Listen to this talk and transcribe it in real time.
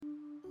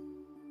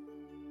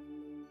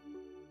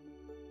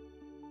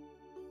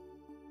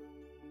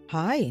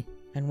Hi,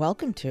 and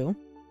welcome to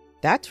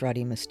That's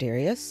Ruddy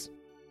Mysterious,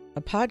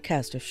 a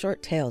podcast of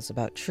short tales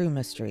about true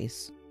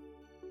mysteries.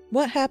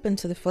 What happened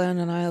to the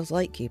Flannan Isles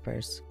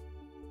Lightkeepers?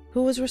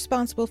 Who was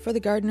responsible for the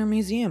Gardner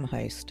Museum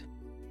heist?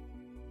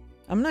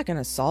 I'm not going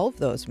to solve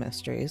those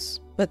mysteries,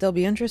 but they'll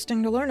be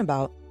interesting to learn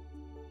about.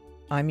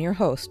 I'm your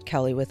host,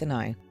 Kelly with an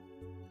I.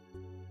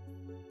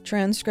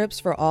 Transcripts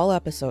for all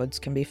episodes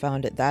can be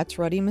found at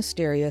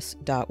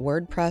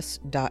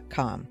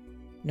that'sruddymysterious.wordpress.com.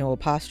 No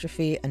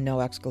apostrophe and no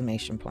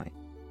exclamation point.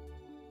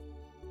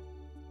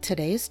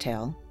 Today's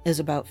tale is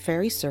about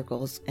fairy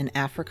circles in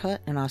Africa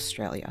and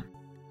Australia.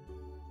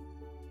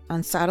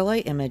 On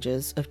satellite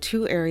images of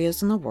two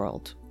areas in the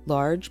world,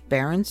 large,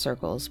 barren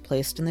circles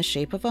placed in the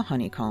shape of a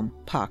honeycomb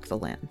pock the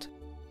land.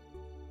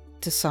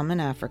 To some in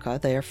Africa,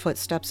 they are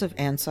footsteps of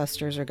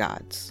ancestors or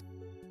gods.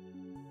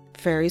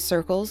 Fairy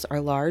circles are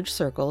large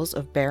circles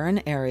of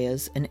barren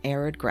areas in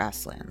arid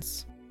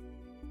grasslands.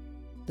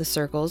 The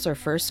circles are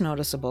first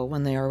noticeable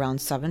when they are around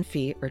 7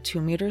 feet or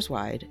 2 meters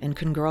wide and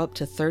can grow up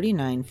to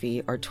 39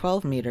 feet or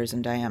 12 meters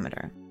in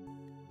diameter.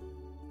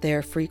 They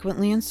are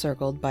frequently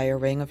encircled by a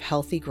ring of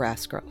healthy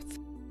grass growth.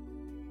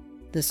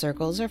 The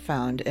circles are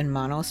found in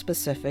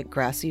monospecific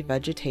grassy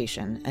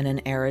vegetation and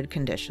in arid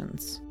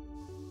conditions.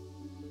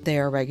 They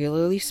are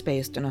regularly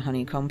spaced in a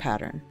honeycomb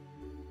pattern.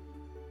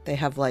 They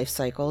have life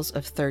cycles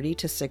of 30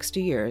 to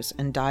 60 years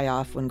and die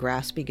off when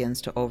grass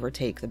begins to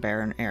overtake the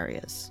barren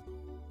areas.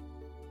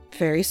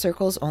 Fairy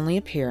circles only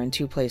appear in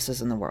two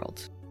places in the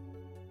world.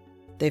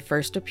 They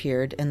first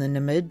appeared in the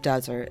Namib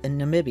Desert in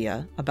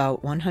Namibia,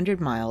 about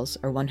 100 miles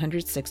or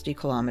 160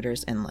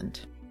 kilometers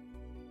inland.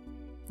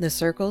 The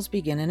circles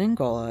begin in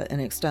Angola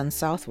and extend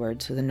southward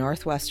to the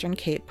northwestern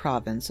Cape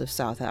Province of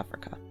South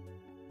Africa.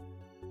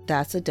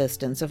 That's a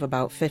distance of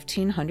about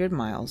 1,500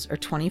 miles or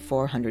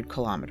 2,400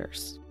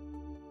 kilometers.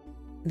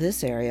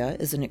 This area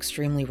is an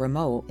extremely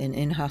remote and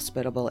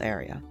inhospitable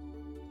area.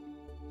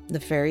 The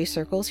fairy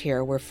circles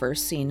here were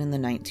first seen in the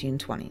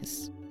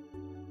 1920s.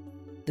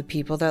 The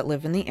people that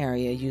live in the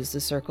area use the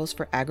circles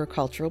for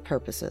agricultural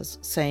purposes,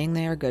 saying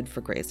they are good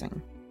for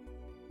grazing.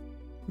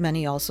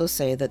 Many also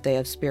say that they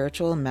have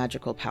spiritual and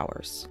magical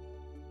powers.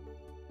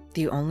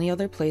 The only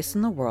other place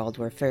in the world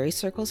where fairy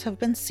circles have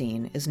been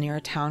seen is near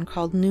a town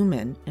called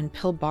Newman in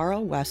Pilbara,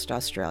 West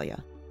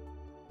Australia.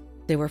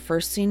 They were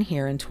first seen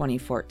here in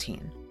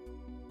 2014.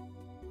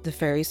 The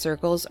fairy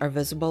circles are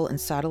visible in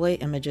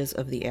satellite images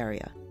of the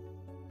area.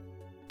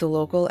 The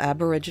local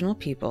Aboriginal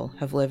people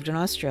have lived in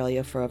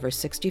Australia for over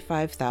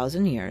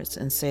 65,000 years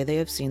and say they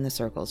have seen the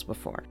circles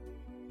before.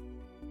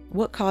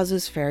 What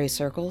causes fairy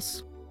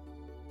circles?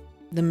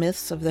 The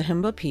myths of the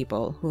Himba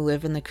people who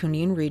live in the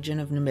Kunene region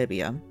of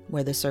Namibia,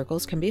 where the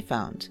circles can be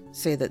found,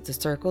 say that the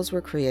circles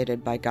were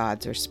created by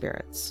gods or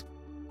spirits.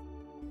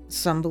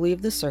 Some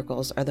believe the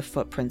circles are the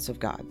footprints of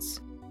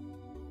gods.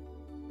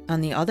 On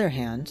the other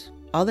hand,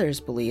 others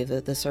believe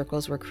that the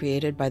circles were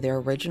created by their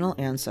original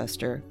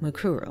ancestor,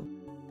 Mukuru.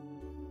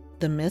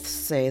 The myths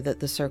say that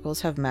the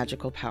circles have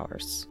magical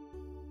powers.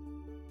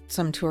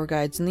 Some tour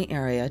guides in the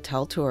area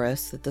tell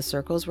tourists that the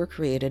circles were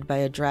created by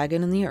a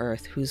dragon in the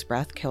earth whose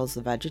breath kills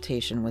the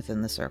vegetation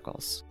within the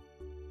circles.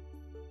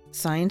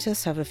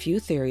 Scientists have a few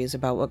theories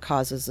about what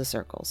causes the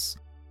circles.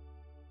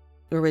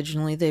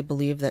 Originally, they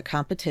believed that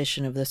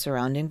competition of the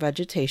surrounding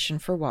vegetation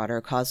for water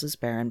causes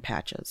barren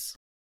patches.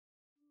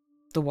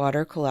 The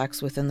water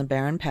collects within the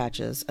barren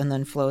patches and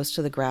then flows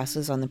to the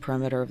grasses on the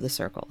perimeter of the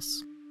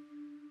circles.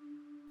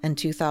 In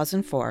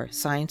 2004,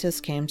 scientists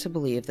came to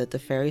believe that the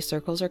fairy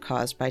circles are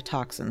caused by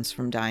toxins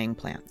from dying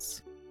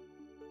plants.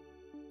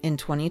 In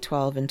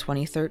 2012 and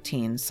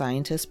 2013,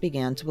 scientists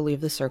began to believe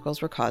the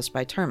circles were caused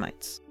by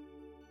termites.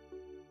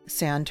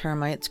 Sand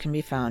termites can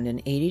be found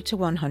in 80 to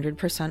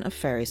 100% of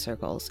fairy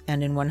circles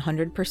and in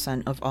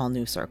 100% of all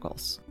new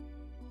circles.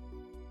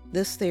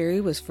 This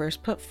theory was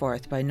first put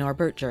forth by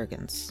Norbert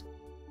Jurgens.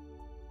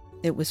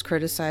 It was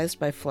criticized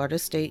by Florida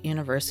State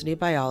University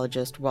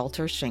biologist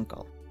Walter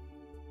Schinkel.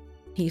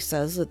 He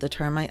says that the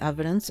termite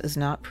evidence is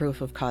not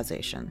proof of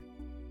causation.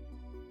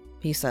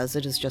 He says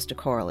it is just a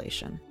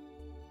correlation.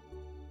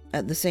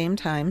 At the same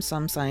time,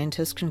 some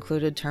scientists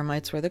concluded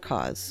termites were the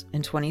cause.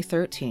 In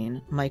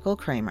 2013, Michael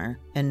Kramer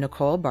and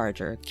Nicole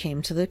Barger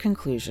came to the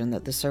conclusion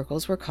that the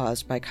circles were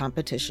caused by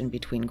competition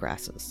between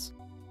grasses.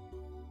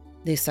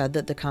 They said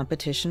that the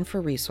competition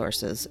for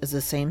resources is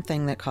the same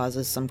thing that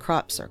causes some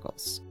crop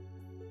circles.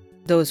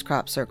 Those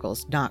crop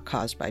circles not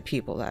caused by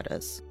people, that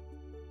is.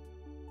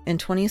 In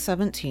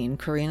 2017,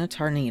 Karina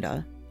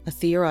Tarnita, a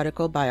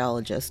theoretical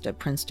biologist at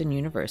Princeton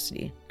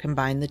University,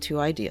 combined the two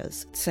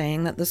ideas,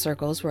 saying that the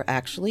circles were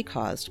actually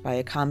caused by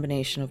a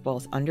combination of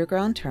both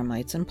underground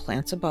termites and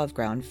plants above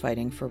ground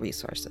fighting for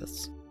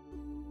resources.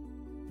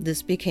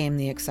 This became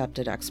the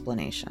accepted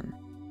explanation.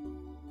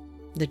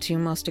 The two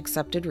most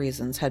accepted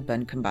reasons had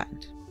been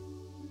combined.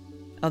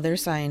 Other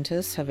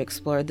scientists have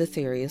explored the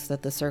theories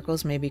that the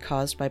circles may be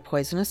caused by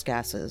poisonous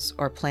gases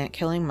or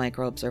plant-killing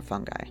microbes or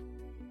fungi.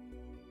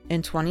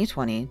 In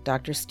 2020,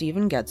 Dr.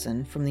 Steven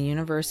Getzen from the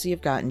University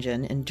of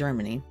Göttingen in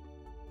Germany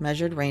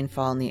measured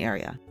rainfall in the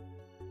area.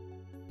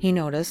 He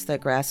noticed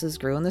that grasses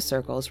grew in the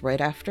circles right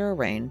after a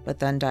rain, but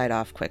then died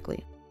off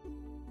quickly.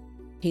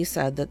 He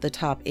said that the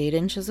top 8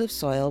 inches of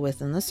soil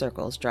within the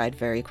circles dried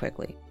very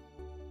quickly.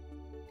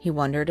 He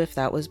wondered if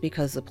that was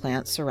because the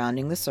plants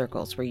surrounding the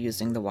circles were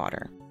using the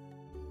water.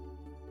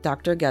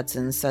 Dr.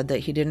 Getzen said that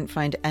he didn't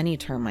find any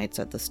termites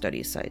at the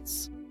study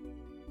sites.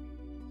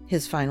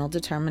 His final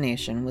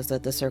determination was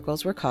that the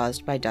circles were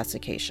caused by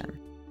desiccation.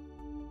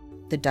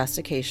 The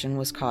desiccation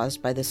was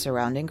caused by the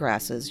surrounding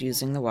grasses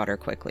using the water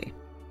quickly.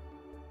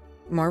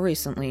 More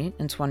recently,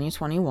 in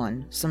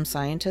 2021, some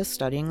scientists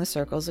studying the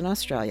circles in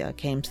Australia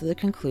came to the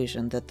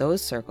conclusion that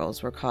those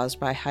circles were caused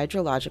by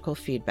hydrological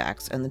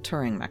feedbacks and the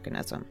Turing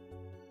mechanism.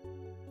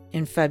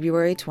 In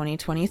February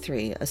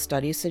 2023, a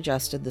study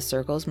suggested the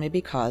circles may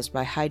be caused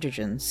by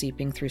hydrogen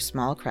seeping through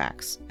small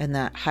cracks, and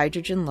that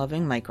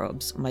hydrogen-loving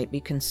microbes might be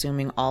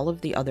consuming all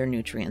of the other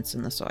nutrients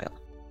in the soil.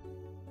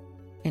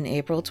 In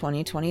April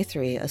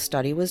 2023, a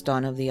study was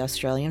done of the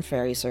Australian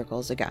fairy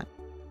circles again.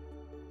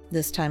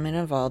 This time it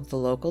involved the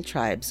local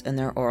tribes and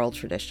their oral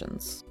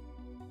traditions.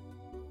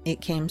 It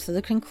came to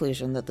the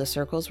conclusion that the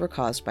circles were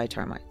caused by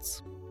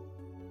termites.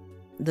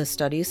 The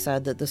study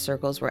said that the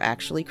circles were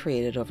actually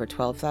created over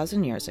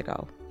 12,000 years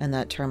ago, and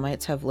that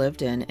termites have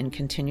lived in and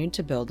continued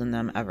to build in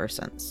them ever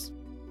since.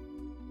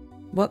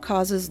 What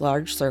causes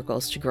large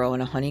circles to grow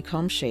in a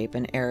honeycomb shape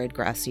in arid,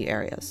 grassy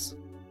areas?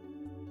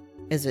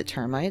 Is it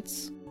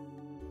termites?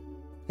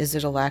 Is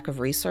it a lack of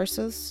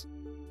resources?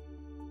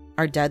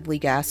 Are deadly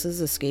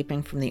gases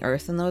escaping from the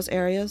earth in those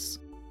areas?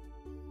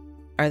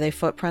 Are they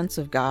footprints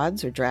of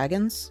gods or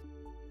dragons?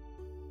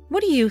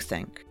 What do you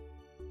think?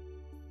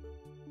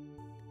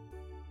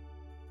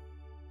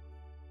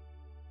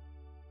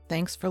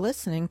 Thanks for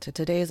listening to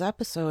today's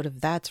episode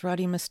of That's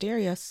Ruddy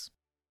Mysterious.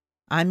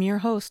 I'm your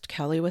host,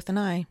 Kelly with an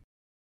I.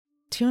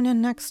 Tune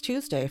in next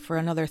Tuesday for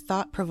another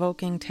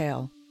thought-provoking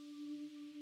tale.